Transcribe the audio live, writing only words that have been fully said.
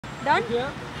Done?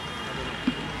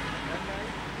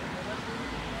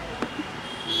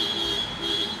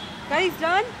 Guys,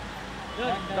 done?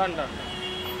 Done.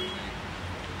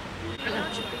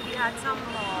 We had some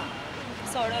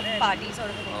sort of party, sort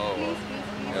of thing. Oh, Please, wow. please,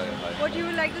 please. Yeah. What you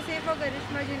would like to say for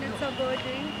Karishma Ji? It's her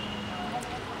birthday.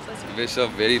 Wish a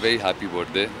very, very happy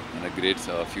birthday and a great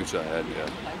future ahead. Yeah.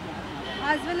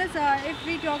 As well as if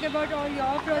we talk about all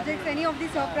your projects, any of the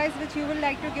surprise which you would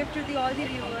like to give to all the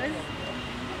viewers.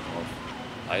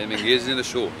 I am engaged in a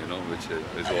show, which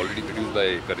is already produced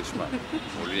by Karishma.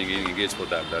 Already engaged for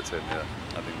that. That's it. Yeah,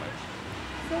 nothing much.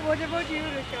 So what about you,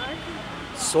 Rishad?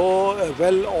 So,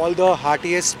 well, all the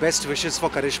heartiest best wishes for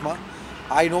Karishma.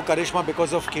 I know Karishma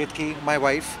because of Ketki, my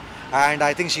wife, and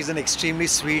I think she's an extremely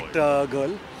sweet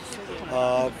girl.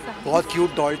 बहुत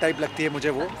cute doll type लगती है मुझे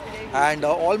वो, and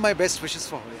all my best wishes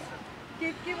for her.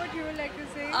 Ketki, what you would like to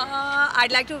say?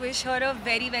 I'd like to wish her a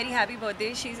very, very happy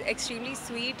birthday. She's extremely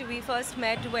sweet. We first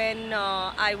met when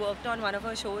I worked on one of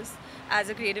her shows as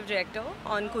a creative director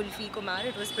on Kulfi Kumar.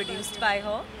 It was produced by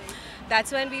her.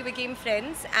 That's when we became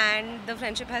friends, and the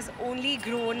friendship has only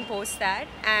grown post that,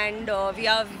 and we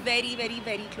are very, very,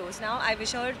 very close now. I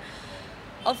wish her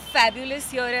a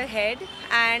fabulous year ahead,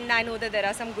 and I know that there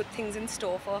are some good things in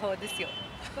store for her this year.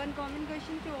 One common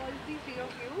question to all the three of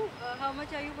you. How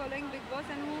much are you following Big Boss,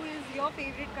 and who is your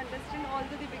favorite contestant,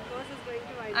 although the Big Boss is going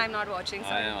to win? I'm not watching, so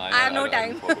I have no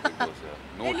time. follow Big Boss, yeah.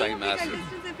 No Any time, of the massive.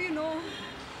 contestants, if you know?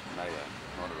 Nah, yeah,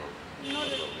 not at all.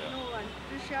 No one.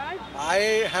 Rishad? I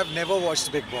have never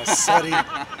watched Big Boss. Sorry, I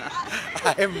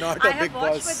am not I a have Big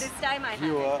watched, Boss but this time I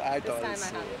viewer haven't. at This all. time I So,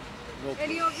 haven't. no.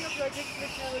 Any of your projects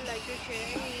which you would like to share?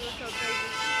 Any of your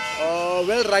surprises?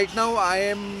 Well, right now I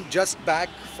am just back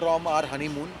from our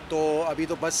honeymoon. तो अभी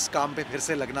तो बस काम पे फिर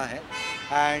से लगना है.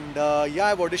 And yeah,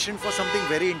 I've auditioned for something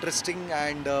very interesting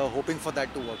and hoping for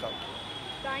that to work out.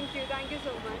 Thank you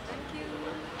so much. Thank you.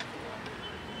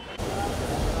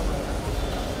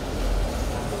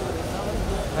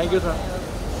 Thank you, sir.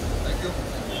 Thank you.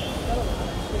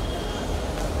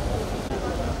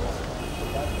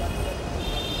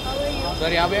 How are you? Sir,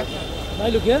 यहाँ पे.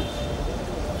 Bhai, look here.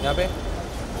 यहाँ पे.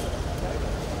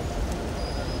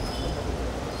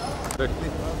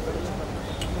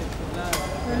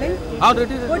 Rolling? How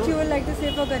did it? What you would like to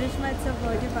say for Karishma? It's a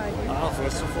birthday party.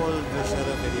 First of all, wish her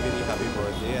a very, very happy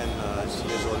birthday, and she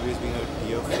has always been a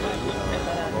dear friend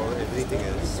about everything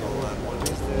else. So I'm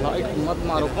always there. Light मत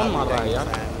मारो, कौन मार रहा है यार?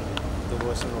 And the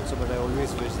person also, but I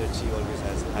always wish that she always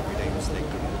has happy times like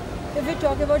today. If we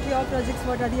talk about your projects,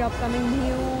 what are the upcoming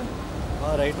new?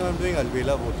 Right now I'm doing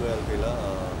Alvela, Voto Alvela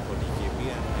for DKP,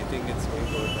 and I think it's very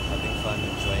good, having fun,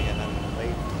 enjoying, and I'm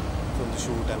right from the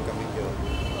shoot, I'm coming here.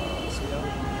 So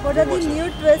yeah. What are the new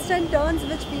twists and turns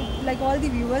which like all the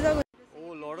viewers are going to see?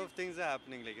 Oh, a lot of things are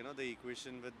happening. Like the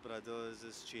equation with brothers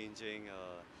is changing.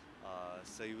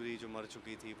 Sayuri जो मर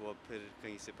चुकी थी वो अब फिर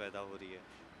कहीं से पैदा हो रही है.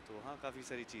 तो हाँ, काफ़ी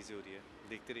सारी चीज़ें हो रही है.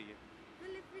 देखते रहिए.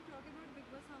 Well, if we talk about Big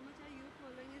Boss, how much are you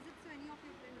following? Is it so any of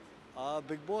your friends?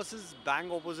 Big Boss is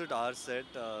bang opposite our set,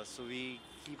 so we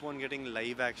keep on getting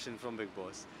live action from Big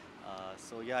Boss.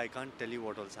 So yeah, I can't tell you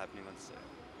what all's happening on set.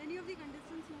 Any of the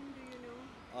contestants whom do you know?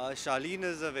 Charlene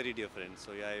is a very dear friend,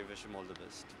 so yeah, I wish him all the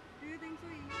best. Do you think so?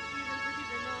 He will be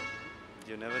the winner.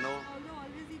 You never know. Although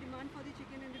always the demand for the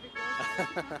chicken in the Big Boss.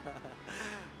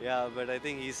 Yeah, but I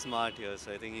think he's smart here,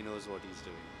 so I think he knows what he's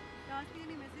doing. Lastly,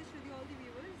 any message to all the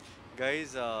viewers?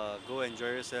 Guys, go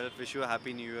enjoy yourself. Wish you a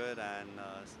happy new year, and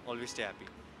always stay happy.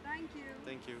 Thank you.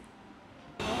 Thank you.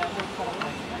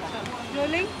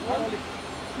 Rolling?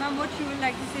 Ma'am, what you would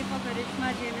like to say for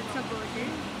Karishma Jain? It's her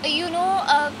birthday. You know,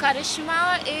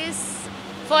 Karishma is,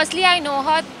 firstly I know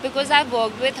her because I've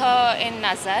worked with her in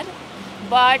Nazar,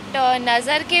 but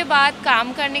Nazar के बाद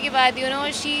काम करने के बाद, you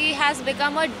know, she has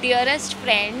become a dearest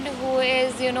friend who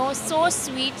is, you know, so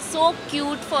sweet, so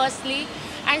cute firstly,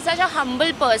 and such a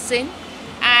humble person.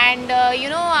 And you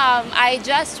know, I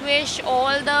just wish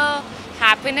all the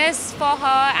happiness for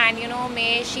her, and you know,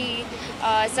 may she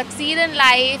succeed in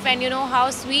life, and you know how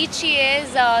sweet she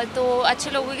is. तो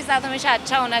अच्छे लोगों के साथ हमेशा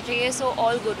अच्छा होना चाहिए. So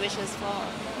all good wishes for her.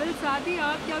 Well, साथ ही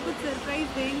आप क्या कुछ सरप्राइज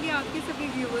देंगे आपके सभी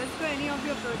व्यूअर्स को? Any of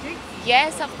your projects?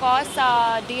 Yes, of course.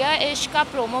 Dear Ish का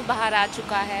promo बाहर आ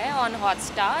चुका है on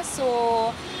Hotstar.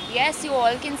 So yes, you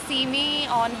all can see me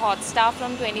on Hotstar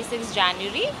from 26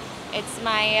 January. It's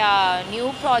my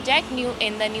new project, new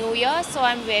in the new year. So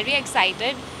I'm very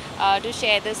excited to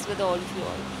share this with all of you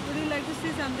all. Would you like to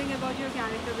say something about your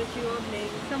character which you are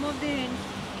playing? Some of the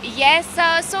hints. Yes,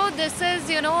 so this is,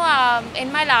 you know,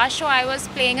 in my last show I was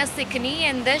playing a Sikhni.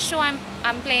 In this show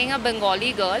I'm playing a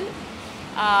Bengali girl,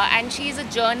 and she's a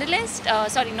journalist.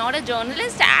 Sorry, not a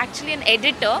journalist, actually an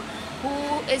editor. who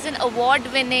is an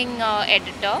award-winning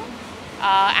editor,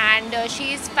 and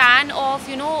she is fan of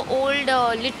old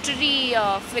literary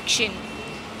fiction.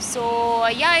 So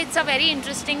yeah, it's a very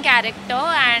interesting character,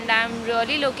 and I'm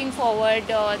really looking forward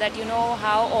that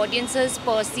how audiences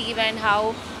perceive and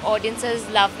how audiences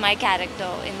love my character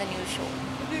in the new show.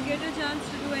 If you get a chance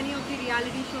to do any of the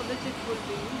reality show, which it would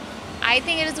be? I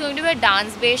think it is going to be a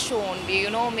dance-based show only,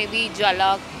 maybe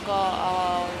Jalak,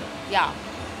 yeah.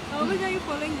 How much are you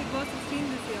following Big Boss 16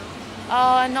 this year?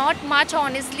 Not much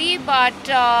honestly, but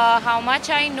how much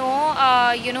I know,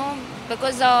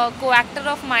 because a co-actor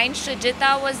of mine,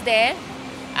 Shrujita, was there,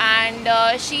 and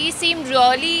she seemed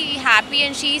really happy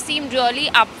and she seemed really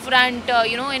upfront,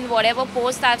 in whatever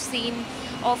post I've seen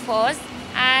of hers.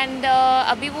 And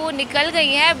अभी वो निकल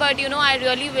गई है, but I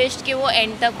really wished कि वो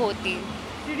end तक होती.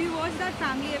 Did you watch that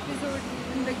family episode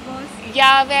in Big Boss?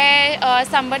 Yeah, where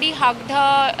somebody hugged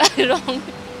her wrong.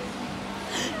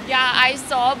 Yeah, I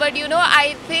saw, but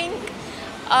I think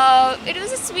it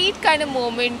was a sweet kind of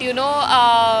moment,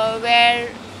 where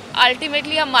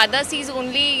ultimately a mother sees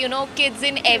only, kids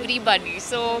in everybody.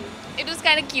 So it was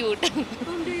kind of cute.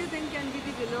 Whom do you think can be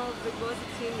the winner of Big Boss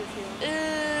 16 this year?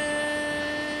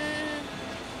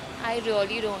 I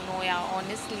really don't know, yeah,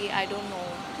 honestly, I don't know.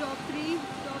 Top 3,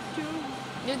 top 2?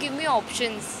 You give me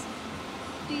options.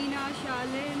 Tina,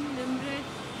 Shalin, Nimrit,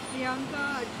 Priyanka,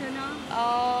 Archana.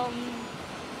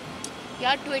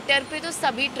 यार Twitter पे तो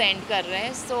सभी trend कर रहे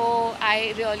हैं, सो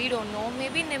I really don't know, may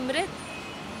be Nimrit.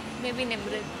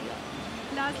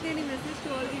 Lastly, any message to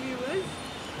all the viewers?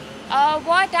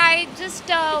 What I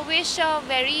just wish a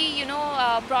very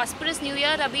prosperous new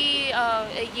year. अभी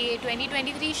ये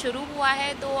 2023 शुरू हुआ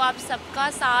है, तो आप सबका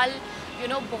साल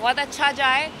बहुत अच्छा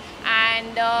जाए,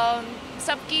 एंड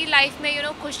सबकी लाइफ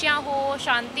में खुशियाँ हो,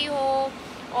 शांति हो,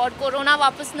 और कोरोना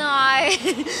वापस ना आए.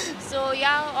 So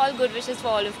yeah, all good wishes for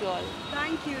all of you all.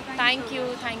 Thank you. Thank you.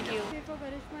 For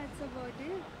Karishma, it's a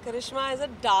birthday. Karishma is a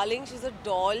darling, she's a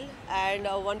doll and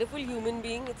a wonderful human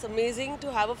being. It's amazing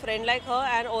to have a friend like her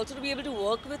and also to be able to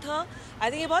work with her. I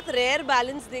think a बहुत rare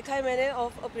balance देखा है मैंने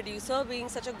of a producer being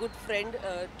such a good friend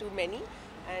to many,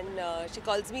 and she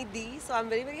calls me Dee, so I'm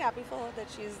very happy for her that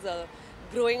she's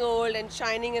growing old and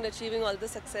shining and achieving all the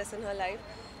success in her life.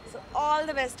 So all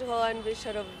the best to her and wish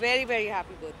her a very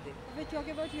happy birthday. If we talk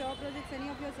about your projects, any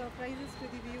of your surprises to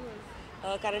the viewers?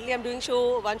 Currently I'm doing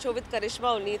one show with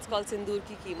Karishma only. It's called Sindoor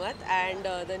Ki Keemat, and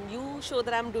the new show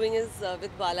that I'm doing is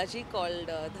with Balaji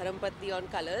called Dharampatni on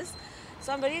Colors.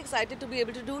 So I'm very excited to be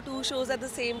able to do 2 shows at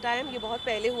the same time. ये बहुत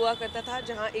पहले हुआ करता था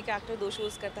जहाँ एक actor 2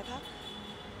 shows करता था.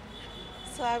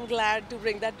 So I'm glad to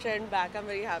bring that trend back.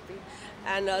 I'm very happy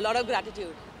and a lot of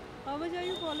gratitude. How much are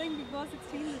you following Big Boss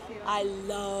 16 this year? I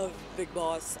love Big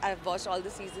Boss. I've watched all the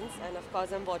seasons, and of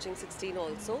course I'm watching 16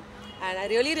 also. And I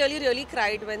really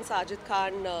cried when Sajid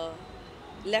Khan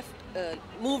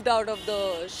moved out of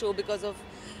the show because of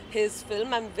his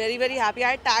film. I'm very happy.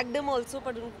 I tagged him also,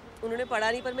 but उन्होंने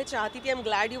पढ़ा नहीं, पर मैं चाहती थी. I'm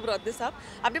glad you brought this up.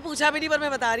 आपने पूछा भी नहीं, पर मैं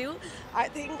बता रही हूँ. I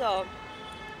think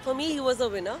for me he was a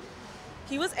winner.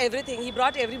 He was everything. He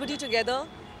brought everybody together,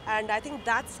 and I think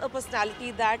that's a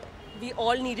personality that we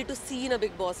all needed to see in a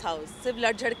Big Boss house. सिर्फ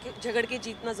लड़ झगड़ के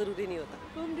जीतना ज़रूरी नहीं होता.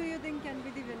 Whom do you think can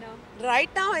be the winner?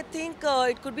 Right now I think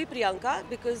it could be Priyanka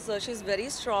because she's very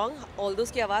strong. Although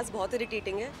उसकी आवाज़ बहुत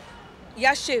irritating है.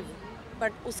 या शिव,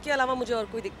 but उसके अलावा मुझे और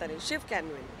कोई दिखता नहीं. Shiv can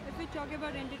win. If we talk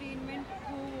about entertainment,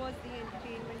 who was the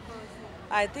entertainment person?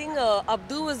 I think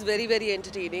Abdu was very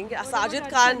entertaining. Sajid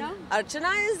about Khan, Archana?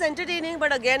 Archana is entertaining,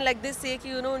 but again like this say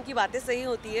कि उनकी बातें सही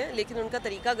होती है, लेकिन उनका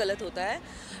तरीका गलत होता है.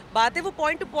 बातें वो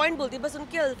point to point बोलती है, बस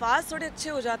उनके अल्फाज थोड़े अच्छे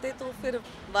हो जाते तो फिर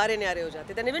बारे न्यारे हो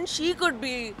जाते. Then even she could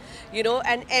be,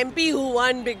 an MP who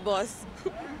won Big Boss.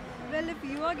 Well, if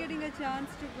you are getting a chance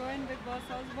to go in Big Boss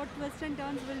house, what twists and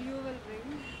turns will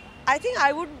bring? I think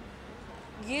I would.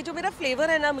 ये जो मेरा flavour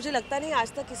है ना, मुझे लगता नहीं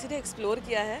आज तक किसी ने एक्सप्लोर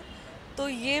किया है, तो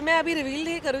ये मैं अभी रिवील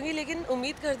नहीं करूँगी, लेकिन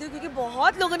उम्मीद करती हूँ क्योंकि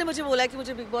बहुत लोगों ने मुझे बोला कि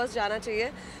मुझे बिग बॉस जाना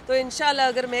चाहिए, तो इंशाल्लाह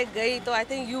अगर मैं गई तो I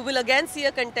think you will again C a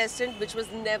contestant which was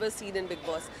never seen in big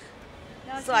boss.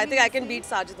 So I think I can beat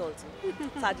Sajid also.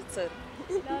 Sajid sir.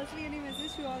 Lastly, any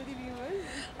message to all the viewers?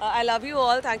 I love you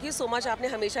all. Thank you so much. आपने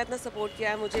हमेशा इतना support किया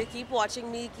है मुझे. Keep watching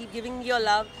me. Keep giving me your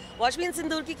love. Watch me in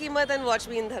सिंदूर की कीमत and watch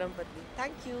me in धर्मपत्नी.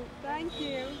 Thank you. Thank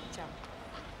you. Ciao.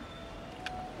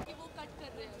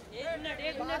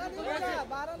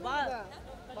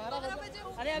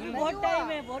 अरे अभी बहुत टाइम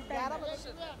है, बहुत टाइम है.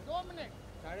 2 मिनट,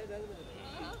 10:30 बजे.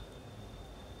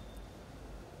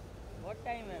 बहुत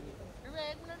टाइम है अभी.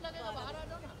 1 मिनट लगेगा, बाहर आ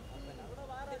जाओ ना.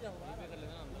 बाहर आ जाओ.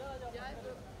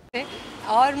 थे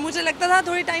और मुझे लगता था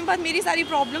थोड़े टाइम बाद मेरी सारी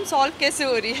प्रॉब्लम सॉल्व कैसे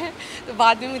हो रही है, तो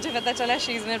बाद में मुझे पता चला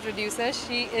she is my producer.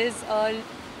 She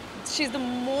is the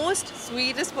most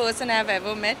sweetest person I have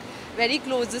ever met, very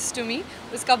closest to me.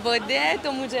 उसका बर्थडे है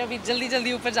तो मुझे अभी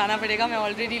जल्दी ऊपर जाना पड़ेगा, मैं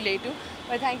ऑलरेडी लेट हूँ.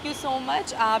 पर थैंक यू सो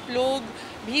मच. आप लोग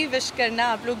भी विश करना,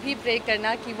 आप लोग भी प्रे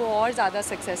करना कि वो और ज़्यादा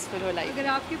सक्सेसफुल हो लाइफ. अगर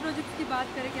आपके प्रोजेक्ट की बात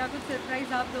करें, क्या कुछ सरप्राइज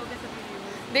आप दोगे सभी को?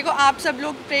 देखो, आप सब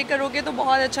लोग प्रे करोगे तो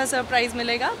बहुत अच्छा सरप्राइज़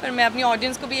मिलेगा. पर मैं अपनी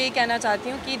ऑडियंस को भी यही कहना चाहती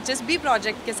हूँ कि जिस भी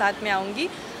प्रोजेक्ट के साथ मैं आऊँगी,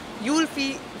 you will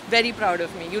feel very proud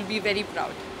of me, you will be very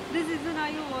proud. This season are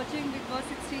you watching big boss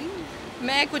 16?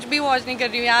 मैं कुछ भी वॉच नहीं कर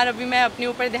रही हूँ यार, अभी मैं अपने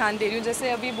ऊपर ध्यान दे रही हूँ. जैसे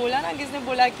अभी बोला ना, किसने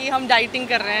बोला कि हम डाइटिंग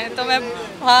कर रहे हैं, तो मैं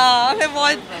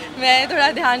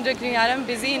थोड़ा ध्यान रख रही हूँ यार. I am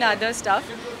busy in other stuff,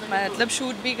 मतलब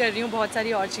शूट भी कर रही हूँ, बहुत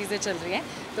सारी और चीज़ें चल रही हैं,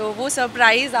 तो वो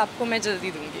सरप्राइज़ आपको मैं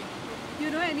जल्दी दूँगी. You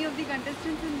know any of the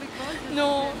contestants in Big Boss? No,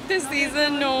 this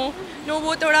season no.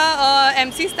 वो थोड़ा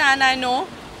MC Stan I know,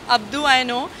 Abdu I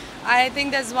know. I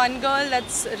think there's one girl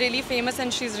that's really famous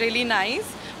and she's really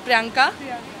nice, Priyanka.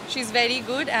 She's very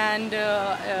good and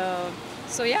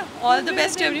so yeah, all the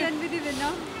best to everyone. Then with the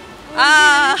winner.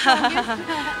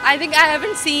 I think I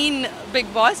haven't seen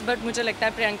Big Boss, but मुझे लगता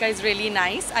है Priyanka is really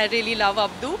nice. I really love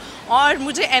Abdu. और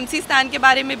मुझे MC Stan के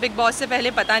बारे में Big Boss से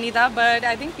पहले पता नहीं था, but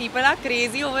I think people are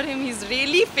crazy over him. He's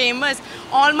really famous.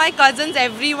 All my cousins,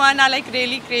 everyone are like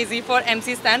really crazy for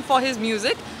MC Stan for his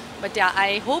music. But yeah, I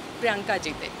hope Priyanka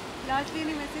जीते. Lastly,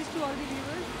 any message to all the viewers?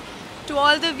 To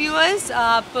all the viewers,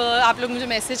 आप लोग मुझे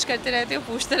message करते रहते हो,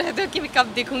 पूछते रहते हो कि मैं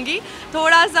कब दिखूंगी.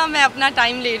 थोड़ा सा मैं अपना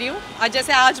टाइम ले रही हूँ और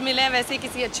जैसे आज मिले हैं वैसे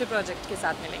किसी अच्छे प्रोजेक्ट के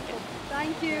साथ मिलेंगे.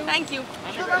 Thank you. Thank you.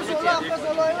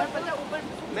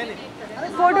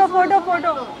 Photo.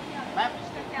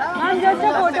 हम जस्ट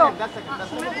फोटो.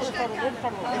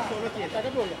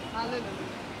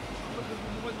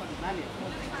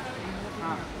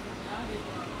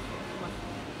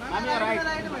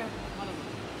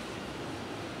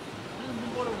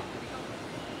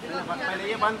 पहले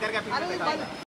ये बंद करके फिर